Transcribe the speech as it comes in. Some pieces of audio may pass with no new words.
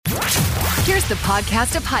Here's the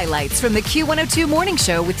podcast of highlights from the Q102 Morning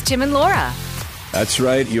Show with Tim and Laura. That's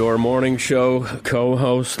right. Your morning show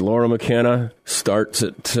co-host, Laura McKenna, starts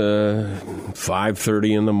at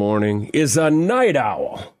 5:30 in the morning, is a night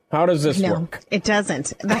owl. How does this work? It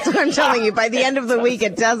doesn't. That's what I'm telling you. By the end of the week,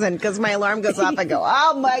 it doesn't, because my alarm goes off. I go,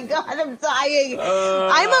 oh, my God, I'm dying.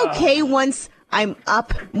 I'm okay once I'm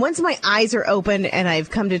up. Once my eyes are open and I've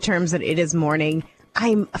come to terms that it is morning,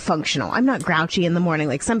 I'm functional. I'm not grouchy in the morning.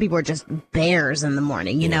 Like some people are just bears in the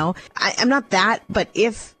morning, you know? I'm not that. But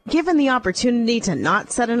if given the opportunity to not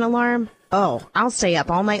set an alarm, I'll stay up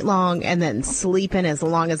all night long and then sleep in as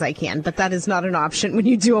long as I can. But that is not an option when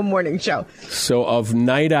you do a morning show. So of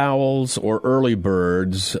night owls or early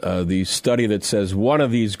birds, the study that says one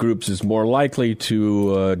of these groups is more likely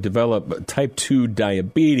to develop type 2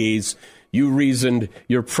 diabetes, you reasoned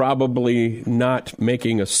you're probably not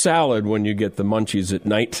making a salad when you get the munchies at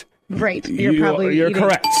night. Right. You're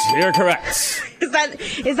correct. You're correct.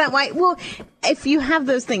 Is that why? Well, if you have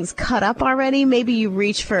those things cut up already, maybe you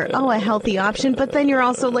reach for, a healthy option. But then you're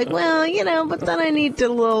also like, well, but then I need a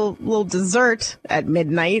little dessert at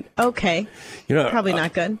midnight. Okay. Probably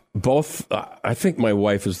not good. Both, I think my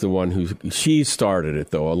wife is the one she started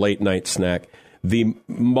it, though, a late night snack. The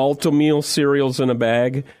multi-meal cereals in a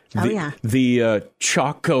bag. The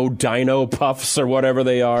Choco Dino Puffs or whatever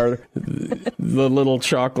they are. The little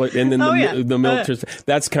chocolate and then the milk.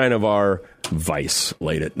 That's kind of our vice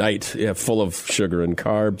late at night. Yeah, full of sugar and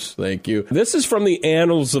carbs. Thank you. This is from the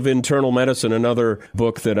Annals of Internal Medicine, another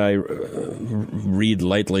book that I read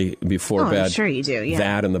lately before bed. I'm sure you do, yeah.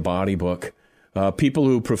 That and the Body Book. People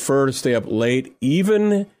who prefer to stay up late,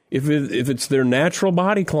 even if it's their natural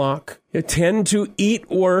body clock, they tend to eat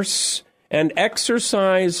worse and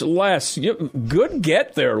exercise less. Good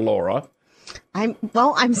get there, Laura. I'm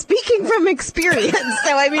speaking from experience.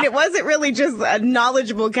 So, it wasn't really just a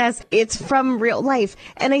knowledgeable guess. It's from real life.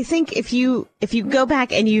 And I think if you go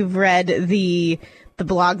back and you've read the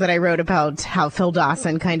blog that I wrote about how Phil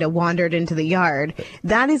Dawson kind of wandered into the yard,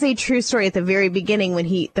 that is a true story. At the very beginning,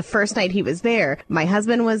 the first night he was there, my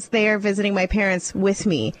husband was there visiting my parents with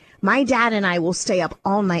me. My dad and I will stay up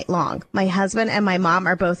all night long. My husband and my mom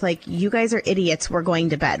are both like, you guys are idiots. We're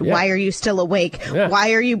going to bed. Yeah. Why are you still awake? Yeah.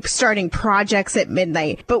 Why are you starting projects at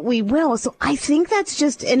midnight? But we will. So I think that's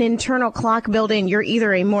just an internal clock built in. You're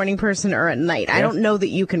either a morning person or at night. Yeah. I don't know that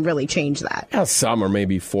you can really change that. Yeah, some are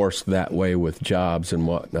maybe forced that way with jobs and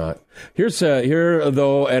whatnot. Here's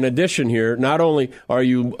though, an addition here. Not only are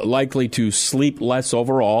you likely to sleep less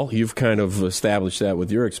overall, you've kind of established that with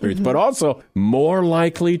your experience, but also more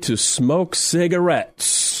likely to smoke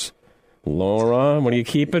cigarettes. Laura, what are you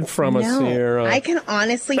keeping from us here? I can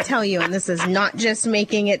honestly tell you, and this is not just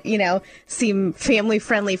making it, seem family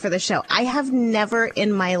friendly for the show. I have never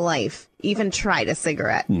in my life even tried a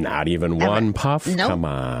cigarette. Not even one puff? Nope. Come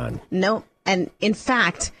on. Nope. And in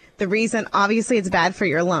fact, the reason, obviously, it's bad for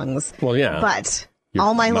your lungs. Well, yeah. But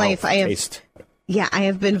all my life, I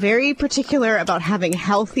have been very particular about having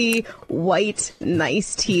healthy, white,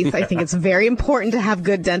 nice teeth. I think it's very important to have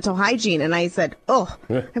good dental hygiene. And I said, I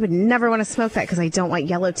would never want to smoke that because I don't want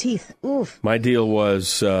yellow teeth. Oof. My deal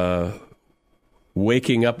was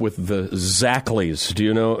waking up with the Zackleys. Do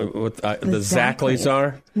you know what the Zackleys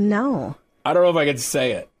are? No. I don't know if I can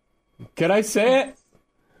say it. Can I say it?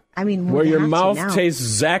 Where your mouth tastes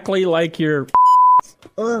exactly like your...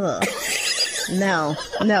 Ugh. No.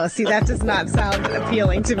 See, that does not sound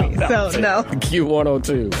appealing to me. No.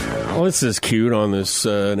 Q102. Well, this is cute on this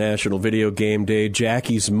National Video Game Day.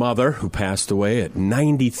 Jackie's mother, who passed away at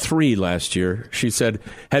 93 last year, she said,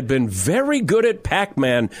 had been very good at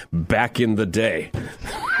Pac-Man back in the day.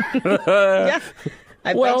 Yeah.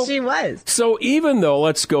 I bet she was. So even though,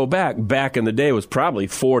 let's go back in the day was probably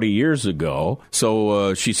 40 years ago,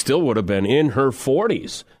 so she still would have been in her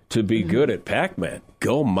 40s to be good at Pac-Man.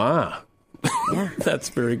 Go Ma. Yeah. That's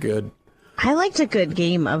very good. I liked a good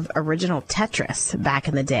game of original Tetris back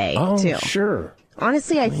in the day, too. Oh, sure.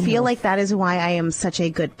 Honestly, I feel like that is why I am such a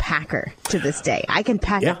good packer to this day. I can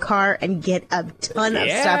pack a car and get a ton of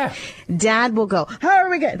stuff. Dad will go, how are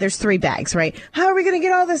we going to... There's 3 bags, right? How are we going to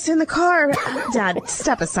get all this in the car? Dad,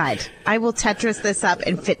 step aside. I will Tetris this up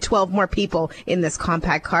and fit 12 more people in this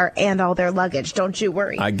compact car and all their luggage. Don't you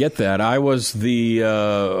worry. I get that. I was the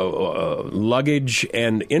luggage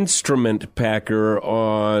and instrument packer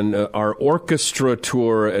on our orchestra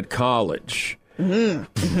tour at college. So,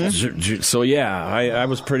 I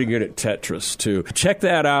was pretty good at Tetris, too. Check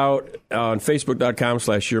that out on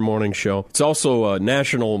Facebook.com/YourMorningShow. It's also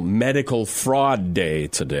National Medical Fraud Day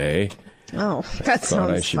today. Oh, that sounds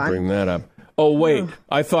fun. I should bring that up. Oh, wait.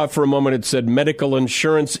 I thought for a moment it said medical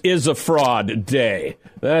insurance is a fraud day.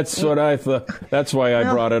 That's what I thought. That's why I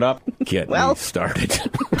brought it up. Get me started. Wake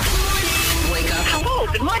up. Hello,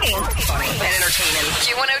 good morning. Funny and entertaining.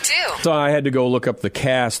 Q102. So I had to go look up the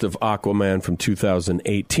cast of Aquaman from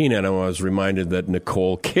 2018, and I was reminded that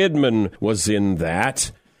Nicole Kidman was in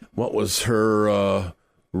that. What was her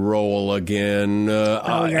role again?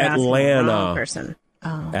 Atlanta. Person.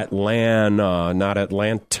 Oh. Atlanta, not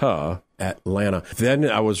Atlanta. Atlanta. Then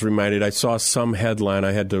I was reminded, I saw some headline,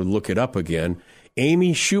 I had to look it up again.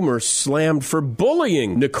 Amy Schumer slammed for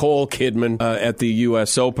bullying Nicole Kidman at the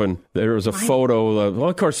U.S. Open. There was a photo. Well,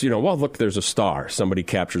 of course, look, there's a star. Somebody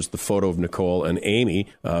captures the photo of Nicole, and Amy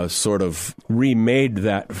sort of remade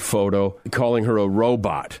that photo, calling her a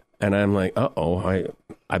robot. And I'm like,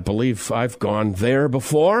 I believe I've gone there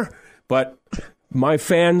before, but my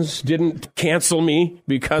fans didn't cancel me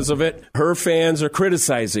because of it. Her fans are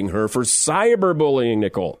criticizing her for cyberbullying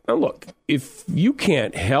Nicole. Now, look, if you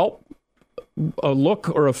can't help a look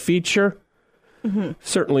or a feature,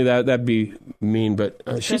 certainly that'd be mean, but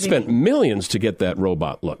she spent millions to get that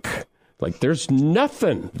robot look. Like, there's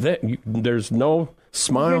nothing. There's no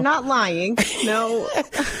smile. You're not lying. No.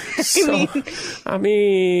 I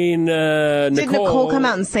mean, did Nicole come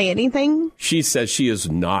out and say anything? She says she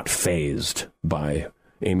is not fazed by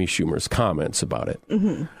Amy Schumer's comments about it.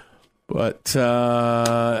 Mm-hmm. But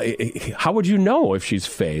how would you know if she's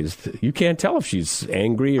fazed? You can't tell if she's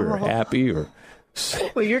angry or happy or...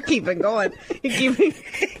 Well, you're keeping going.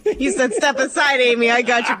 You said, step aside, Amy. I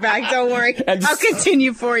got your back. Don't worry. I'll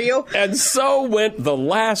continue for you. And so went the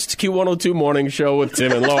last Q102 morning show with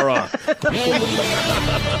Tim and Laura.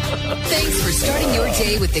 Thanks for starting your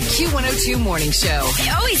day with the Q102 morning show.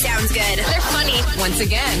 It always sounds good. They're funny. Once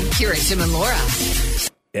again, here are Tim and Laura.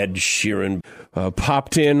 Ed Sheeran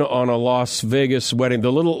popped in on a Las Vegas wedding,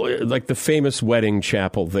 the famous wedding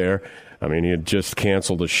chapel there. I mean, he had just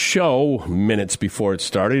canceled a show minutes before it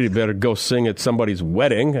started. He better go sing at somebody's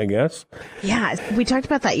wedding, I guess. Yeah, we talked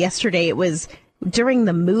about that yesterday. It was during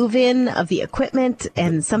the move-in of the equipment,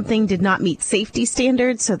 and something did not meet safety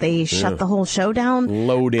standards, so they shut the whole show down.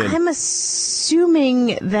 Load in. I'm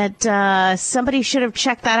assuming that somebody should have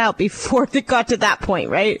checked that out before they got to that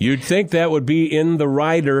point, right? You'd think that would be in the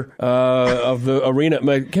rider of the arena.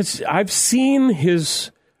 Because I've seen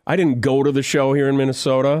his... I didn't go to the show here in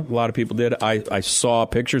Minnesota. A lot of people did. I saw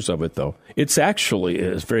pictures of it, though. It's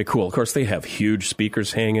very cool. Of course, they have huge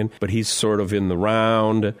speakers hanging, but he's sort of in the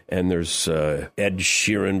round, and there's Ed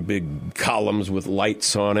Sheeran, big columns with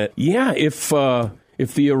lights on it. Yeah, if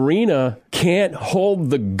the arena can't hold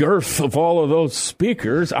the girth of all of those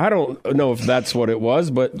speakers, I don't know if that's what it was,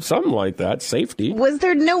 but something like that, safety. Was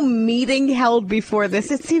there no meeting held before this?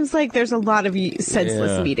 It seems like there's a lot of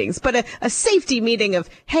senseless meetings, but a safety meeting of,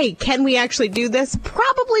 hey, can we actually do this?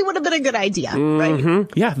 Probably would have been a good idea, right?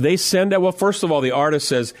 Yeah, they send out, well, first of all, the artist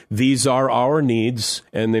says, these are our needs,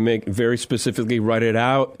 and they make very specifically write it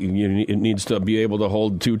out. It needs to be able to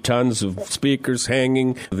hold 2 tons of speakers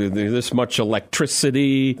hanging, this much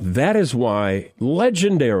electricity. That is why,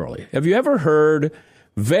 legendarily, have you ever heard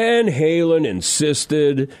Van Halen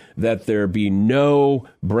insisted that there be no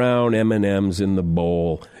brown M&Ms in the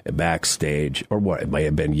bowl backstage, or what? It may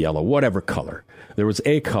have been yellow, whatever color. There was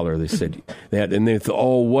a color, they said, and they thought,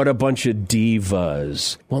 oh, what a bunch of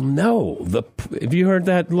divas. Well, no. Have you heard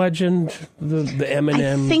that legend, the M&Ms?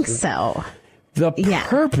 I think so. The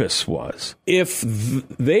purpose was, if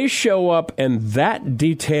they show up and that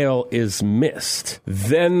detail is missed,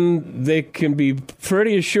 then they can be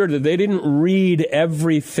pretty assured that they didn't read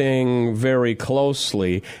everything very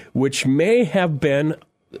closely, which may have been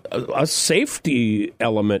a safety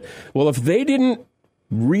element. Well, if they didn't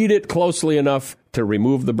read it closely enough to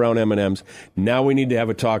remove the brown M&Ms, now we need to have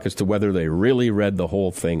a talk as to whether they really read the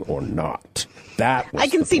whole thing or not. I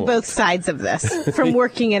can see both sides of this from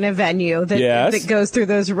working in a venue that goes through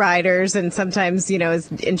those riders and sometimes,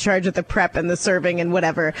 is in charge of the prep and the serving and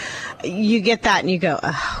whatever. You get that and you go,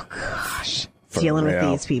 oh, gosh, dealing with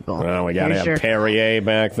these people. Well, we got to have Perrier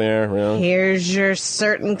back there. Yeah. Here's your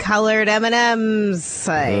certain colored M&Ms.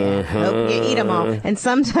 I hope you eat them all. And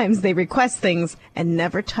sometimes they request things and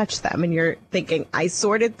never touch them. And you're thinking, I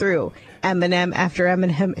sorted through M&M after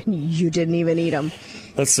M&M and you didn't even eat them.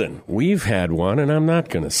 Listen, we've had one, and I'm not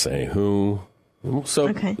going to say who. So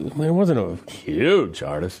it wasn't a huge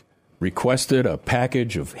artist. Requested a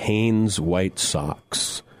package of Hanes white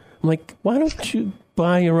socks. I'm like, why don't you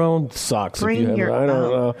buy your own socks? I don't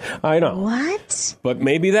know. I know. What? But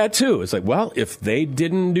maybe that, too. It's like, well, if they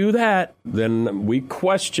didn't do that, then we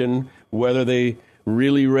question whether they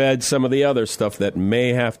really read some of the other stuff that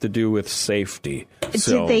may have to do with safety.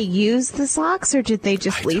 Did they use the socks or did they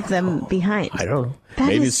just leave them behind? I don't know. That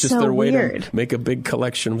Maybe is it's just so their way weird. to make a big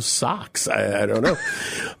collection of socks. I don't know.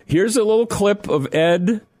 Here's a little clip of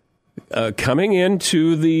Ed coming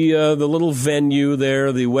into the little venue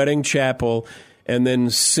there, the wedding chapel, and then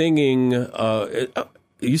singing.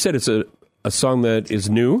 You said it's a song that is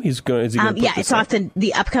new. Is he going to put yeah, this it's off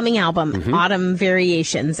the upcoming album, Autumn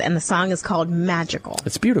Variations, and the song is called Magical.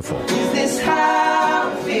 It's beautiful. Is this how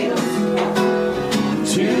it feels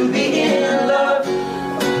to be in love?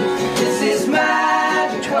 This is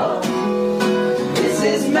magical. This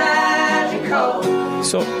is magical.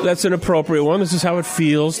 So that's an appropriate one. This is how it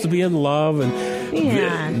feels to be in love.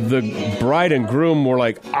 And the bride and groom were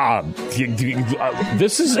like,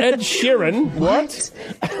 this is Ed Sheeran. What?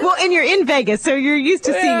 Well, and you're in Vegas, so you're used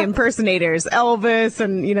to seeing impersonators, Elvis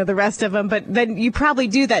and, the rest of them. But then you probably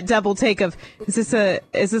do that double take of, is this an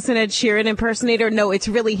Ed Sheeran impersonator? No, it's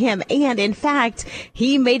really him. And in fact,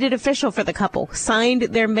 he made it official for the couple, signed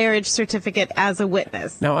their marriage certificate as a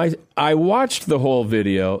witness. Now, I watched the whole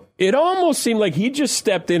video. It almost seemed like he just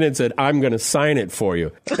stepped in and said, I'm going to sign it for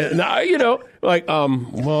you. And,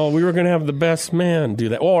 well, we were going to have the best man do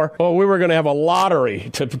that. Or, we were going to have a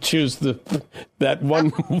lottery to choose that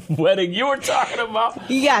one wedding you were talking about.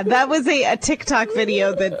 Yeah, that was a TikTok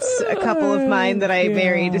video that's a couple of mine that I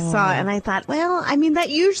married saw. And I thought, well, that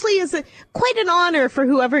usually is quite an honor for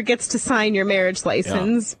whoever gets to sign your marriage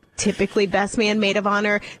license. Yeah. Typically best man, maid of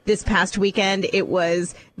honor. This past weekend, it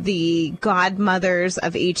was the godmothers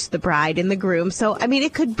of each, the bride and the groom. So,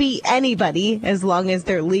 it could be anybody as long as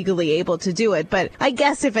they're legally able to do it. But I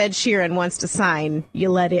guess if Ed Sheeran wants to sign,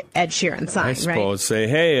 you let Ed Sheeran sign, I suppose. Right? Say,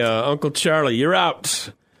 hey, Uncle Charlie, you're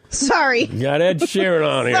out. Sorry. You got Ed Sheeran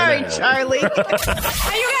on here. Sorry, now. Charlie. Are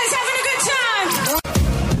you guys having a good time?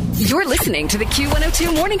 You're listening to the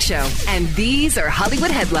Q102 Morning Show, and these are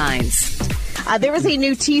Hollywood headlines. There was a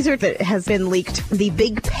new teaser that has been leaked, The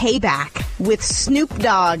Big Payback, with Snoop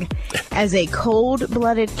Dogg as a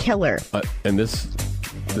cold-blooded killer. And this...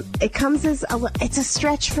 It comes as it's a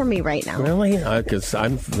stretch for me right now. Really? Because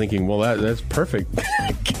I'm thinking, well, that's perfect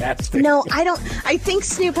casting. No, I don't. I think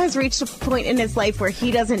Snoop has reached a point in his life where he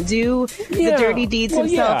doesn't do the dirty deeds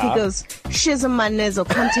himself. Yeah. He goes, shizzle my nizzle,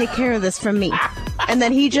 come take care of this from me. And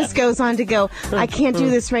then he just goes on to go, I can't do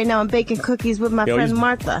this right now. I'm baking cookies with my friend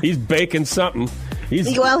Martha. He's baking something. He's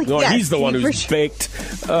the one who's baked.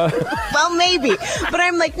 Well, maybe. But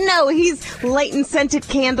I'm like, no, he's lighting scented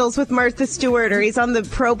candles with Martha Stewart, or he's on the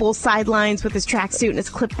Pro Bowl sidelines with his tracksuit and his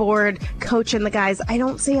clipboard, coaching the guys. I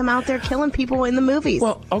don't see him out there killing people in the movies.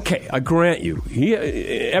 Well, okay, I grant you.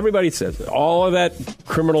 Everybody says all of that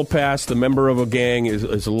criminal past, the member of a gang,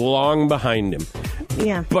 is long behind him.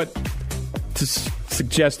 Yeah. But to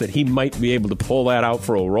suggest that he might be able to pull that out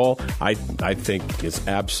for a role, I think is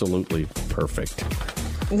absolutely perfect.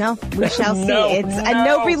 No, we shall see.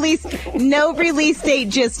 It's no release date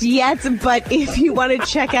just yet, but if you want to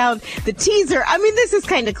check out the teaser, this is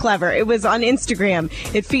kind of clever. It was on Instagram.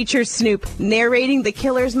 It features Snoop narrating the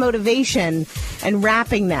killer's motivation and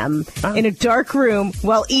rapping them in a dark room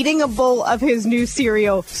while eating a bowl of his new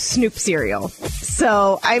cereal, Snoop cereal.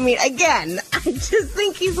 So, again, I just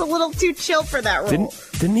think he's a little too chill for that role.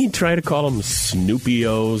 Didn't he try to call them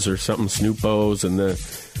Snoopios or something, Snoopos, and the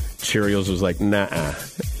Cheerios was like, nah.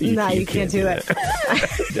 You can't do that.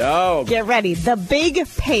 No. Get ready. The Big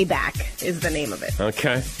Payback is the name of it.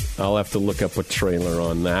 Okay. I'll have to look up a trailer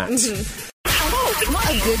on that. Mm-hmm.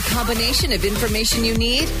 A good combination of information you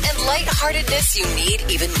need and lightheartedness you need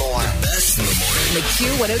even more. Best in the morning. The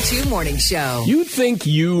Q102 Morning Show. You think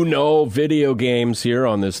you know video games here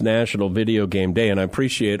on this National Video Game Day, and I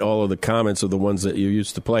appreciate all of the comments of the ones that you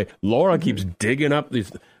used to play. Laura keeps digging up the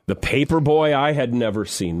Paperboy I had never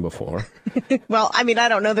seen before. Well, I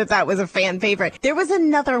don't know that was a fan favorite. There was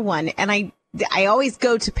another one, and I always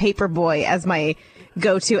go to Paperboy as my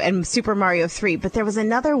go-to and Super Mario 3, but there was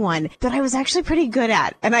another one that I was actually pretty good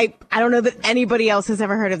at, and I don't know that anybody else has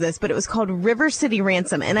ever heard of this, but it was called River City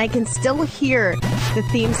Ransom, and I can still hear the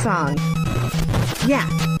theme song. Yeah.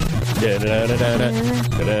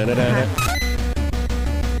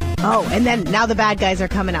 Oh, and then now the bad guys are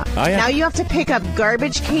coming out. Oh, yeah. Now you have to pick up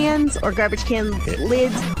garbage cans or garbage can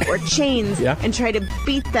lids or chains and try to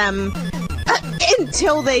beat them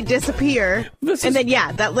until they disappear. And then,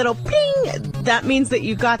 that little ping, that means that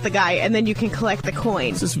you got the guy, and then you can collect the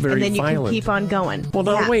coin. This is very And then you violent. can keep on going. Well,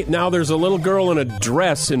 now, wait. Now there's a little girl in a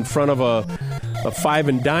dress in front of a 5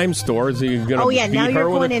 and dime store. Is he going to beat her now you're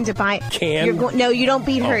with going a in to buy. can? No, you don't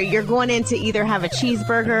beat her. You're going in to either have a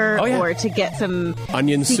cheeseburger or to get some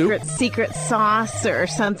onion soup, secret sauce or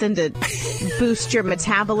something to boost your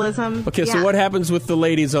metabolism. Okay, so what happens with the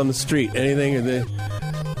ladies on the street? Anything?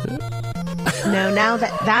 No, now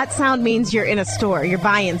that sound means you're in a store. You're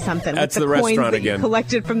buying something. That's with the the coins restaurant that again. You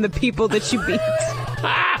collected from the people that you beat.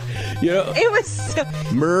 It was so...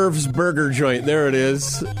 Merv's Burger Joint. There it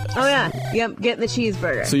is. Oh yeah, yep. Getting the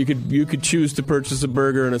cheeseburger. So you could choose to purchase a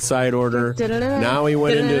burger and a side order. Now he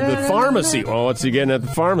went into the pharmacy. Oh, what's he getting at the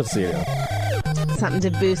pharmacy now? Something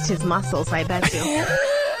to boost his muscles, I bet you.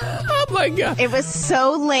 Oh my God. It was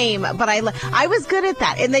so lame, but I was good at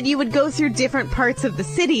that. And then you would go through different parts of the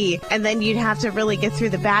city, and then you'd have to really get through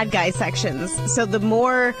the bad guy sections. So the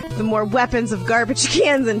more weapons of garbage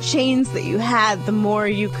cans and chains that you had, the more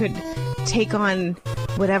you could take on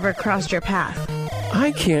whatever crossed your path.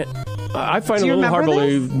 I can't. I find it a little hard to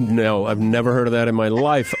believe. No, I've never heard of that in my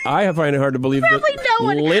life. I find it hard to believe that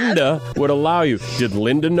Linda would allow you. Did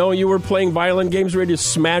Linda know you were playing violent games where you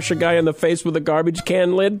smash a guy in the face with a garbage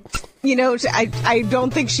can lid? I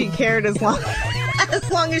don't think she cared as long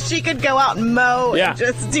as she could go out and mow and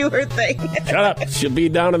just do her thing. Shut up. She'll be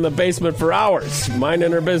down in the basement for hours,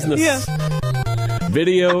 minding her business. Yeah.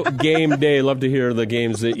 Video Game Day. Love to hear the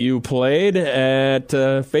games that you played at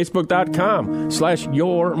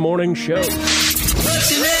facebook.com/yourmorningshow.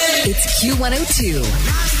 It's Q102,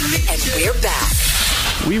 and we're back.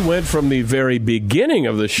 We went from the very beginning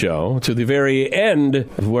of the show to the very end,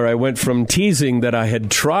 where I went from teasing that I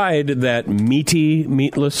had tried that meaty,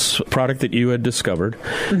 meatless product that you had discovered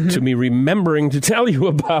to me remembering to tell you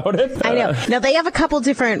about it. I know. Now, they have a couple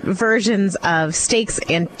different versions of steaks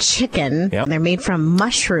and chicken. Yep. They're made from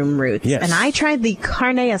mushroom roots. Yes. And I tried the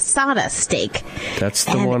carne asada steak. That's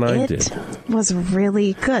the one I did. It was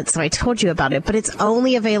really good. So I told you about it, but it's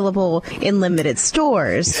only available in limited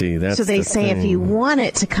stores. See, that's so they the say thing. if you want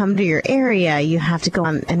it to come to your area, you have to go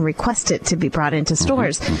on and request it to be brought into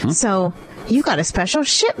stores. So you got a special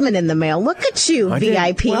shipment in the mail. Look at you,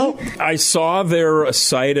 VIP. Well, I saw their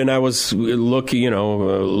site and I was look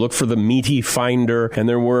for the Meati Finder, and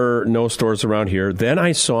there were no stores around here. Then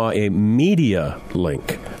I saw a media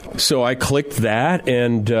link. So I clicked that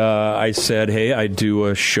and I said, hey, I do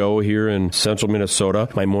a show here in central Minnesota.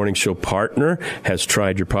 My morning show partner has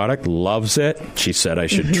tried your product, loves it. She said I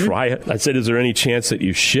should try it. I said, is there any chance that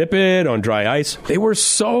you ship it on dry ice? They were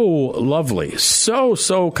so lovely, so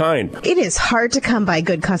kind. It is hard to come by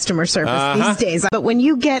good customer service these days. But when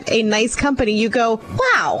you get a nice company, you go,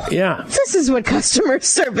 wow, this is what customer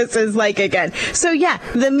service is like again. So yeah,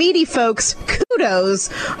 the Meati folks, kudos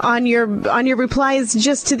on your replies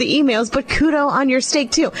just to the emails, but kudo on your steak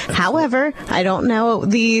too. However, I don't know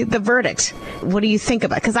the verdict. What do you think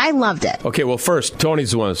about it? Because I loved it. Okay, well, first, Tony's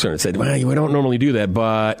the one who said, well, we don't normally do that,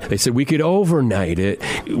 but they said we could overnight it.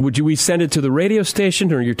 We send it to the radio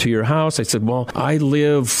station or to your house? I said, well, I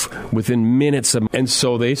live within minutes of, and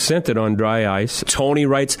so they sent it on dry ice. Tony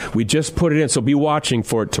writes, we just put it in, so be watching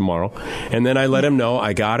for it tomorrow. And then I let him know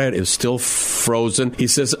I got it. It's still frozen. He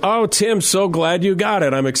says, oh, Tim, so glad you got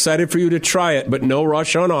it. I'm excited for you to try it, but no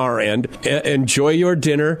rush on our end. Enjoy your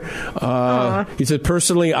dinner. He said,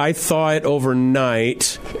 personally, I thaw it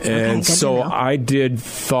overnight, and so I did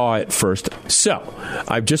thaw it first. So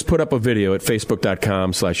I've just put up a video at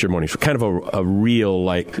facebook.com/yourmorningshow, kind of a reel,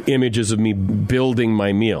 like images of me building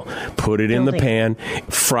my meal. Put it in the pan,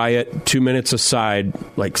 fry it 2 minutes aside,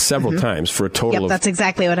 like several times for a total of... that's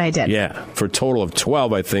exactly what I did. Yeah, for a total of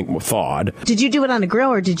 12, I think, thawed. Did you do it on a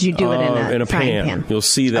grill or did you do it in a frying pan? You'll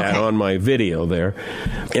see that on my video there.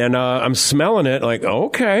 And I'm smelling it like,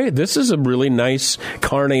 okay, this is a really nice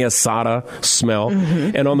carne asada smell.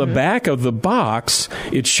 And on the back of the box,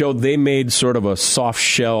 it showed they made sort of a soft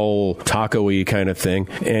shell taco-y kind of thing.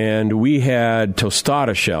 And we had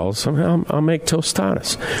tostada shells. I'll make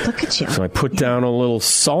tostadas. Look at you. So I put down a little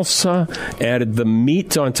salsa, added the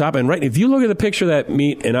meat on top. And if you look at the picture of that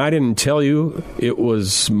meat, and I didn't tell you it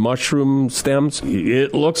was mushroom stems,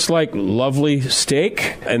 it looks like lovely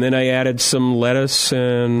steak. And then I added some lettuce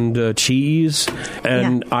and cheese,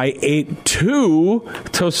 and I ate 2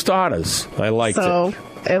 tostadas. I liked it.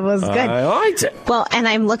 It was good. I liked it. Well, and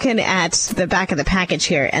I'm looking at the back of the package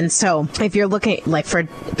here. And so if you're looking, like for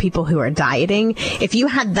people who are dieting, if you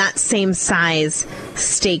had that same size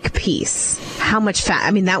steak piece, how much fat?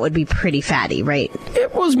 I mean, that would be pretty fatty, right?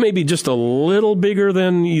 It was maybe just a little bigger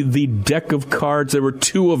than the deck of cards. There were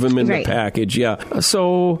 2 of them in the package. Yeah.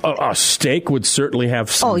 So a steak would certainly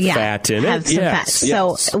have some fat in it. Fat.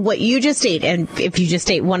 So what you just ate, and if you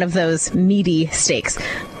just ate one of those meaty steaks,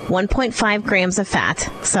 1.5 grams of fat.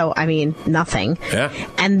 So, I mean, nothing. Yeah.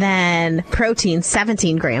 And then protein,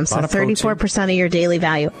 17 grams. So 34% of your daily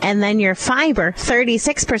value. And then your fiber,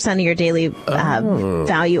 36% of your daily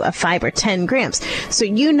value of fiber, 10 grams. So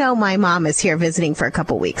you know my mom is here visiting for a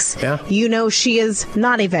couple weeks. Yeah. You know she is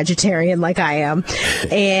not a vegetarian like I am.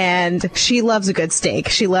 And she loves a good steak.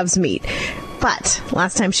 She loves meat. But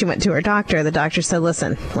last time she went to her doctor, the doctor said,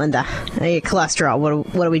 "Listen, Linda, your cholesterol.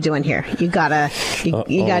 What are we doing here? You gotta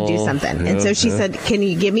do something." And so she said, "Can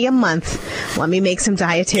you give me a month? Let me make some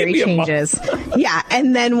dietary changes." Yeah,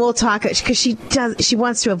 and then we'll talk, because she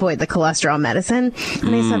wants to avoid the cholesterol medicine.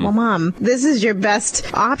 And I said, "Well, Mom, this is your best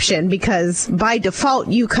option, because by default,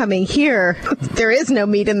 you coming here, there is no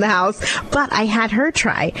meat in the house." But I had her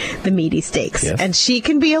try the meaty steaks, and she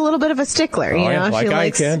can be a little bit of a stickler. You know, she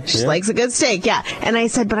likes a good steak. Yeah. And I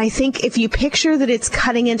said, but I think if you picture that it's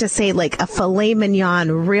cutting into, say, like a filet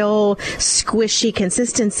mignon, real squishy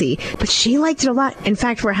consistency, but she liked it a lot. In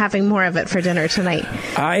fact, we're having more of it for dinner tonight.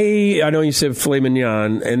 I know you said filet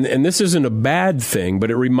mignon, and this isn't a bad thing,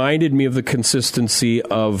 but it reminded me of the consistency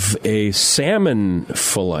of a salmon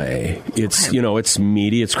filet. It's, it's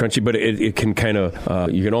meaty, it's crunchy, but it can kind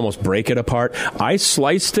of, you can almost break it apart. I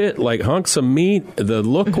sliced it like hunks of meat. The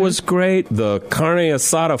look was great. The carne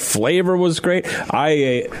asada flavor was great. I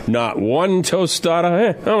ate not one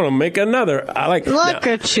tostada. I'm going to make another. Look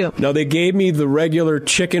at you. Now, they gave me the regular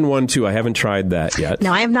chicken one, too. I haven't tried that yet.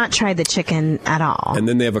 No, I have not tried the chicken at all. And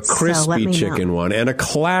then they have a crispy chicken one and a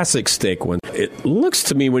classic steak one. It looks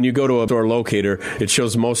to me, when you go to a store locator, it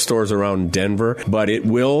shows most stores around Denver, but it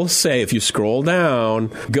will say, if you scroll down,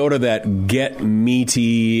 go to that Get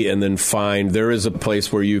Meaty, and then find there is a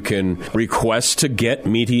place where you can request to get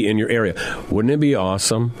meaty in your area. Wouldn't it be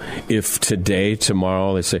awesome if today,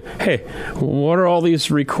 tomorrow, they say, "Hey, what are all these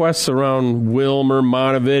requests around Wilmer,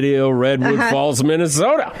 Montevideo, Redwood Falls,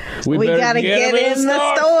 Minnesota? We got to get in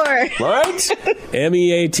the store." Right?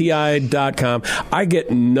 Meati.com. I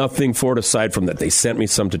get nothing for it aside from that. They sent me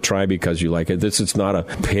some to try because you like it. This is not a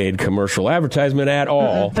paid commercial advertisement at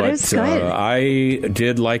all. But it's good. I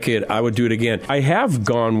did like it. I would do it again. I have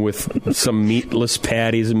gone with some meatless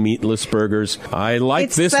patties and meatless burgers. I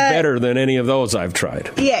like this better than any of those I've tried.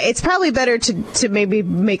 Yeah, it's probably better to maybe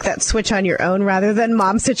make that switch on your own rather than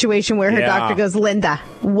Mom's situation where her doctor goes, "Linda,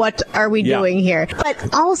 what are we doing here?"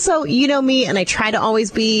 But also, you know me, and I try to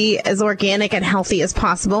always be as organic and healthy as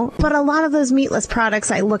possible. But a lot of those meatless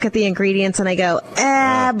products, I look at the ingredients and I go,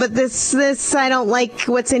 but this, I don't like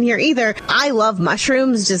what's in here either. I love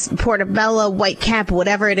mushrooms, just portobello, whitecap,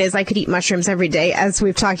 whatever it is. I could eat mushrooms every day. As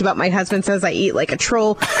we've talked about, my husband says I eat like a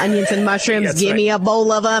troll, onions and mushrooms. Give me a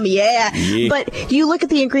bowl of them. Yeah. But you look at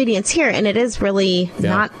the ingredients here, and it is really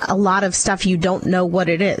not a lot of stuff you don't know what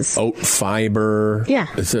it is. Oat fiber. Yeah.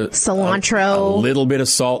 Cilantro. A little bit of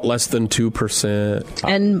salt, less than 2%.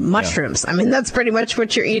 And mushrooms. I mean, that's pretty much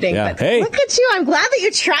what you're eating. Yeah. But look at you. I'm glad that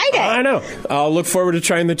you tried it. I know. I'll look forward to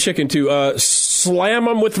trying the chicken, too. Slam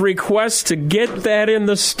them with requests to get that in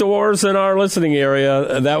the stores in our listening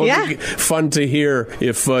area. That would be fun to hear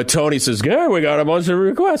if Tony says, "Yeah, we got a bunch of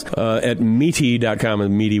requests." At Meati.com,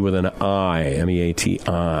 and Meati with an I.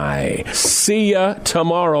 Meati. See ya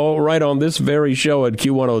tomorrow, right on this very show at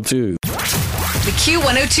Q102. The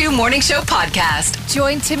Q102 Morning Show Podcast.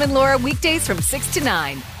 Join Tim and Laura weekdays from 6 to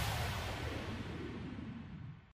 9.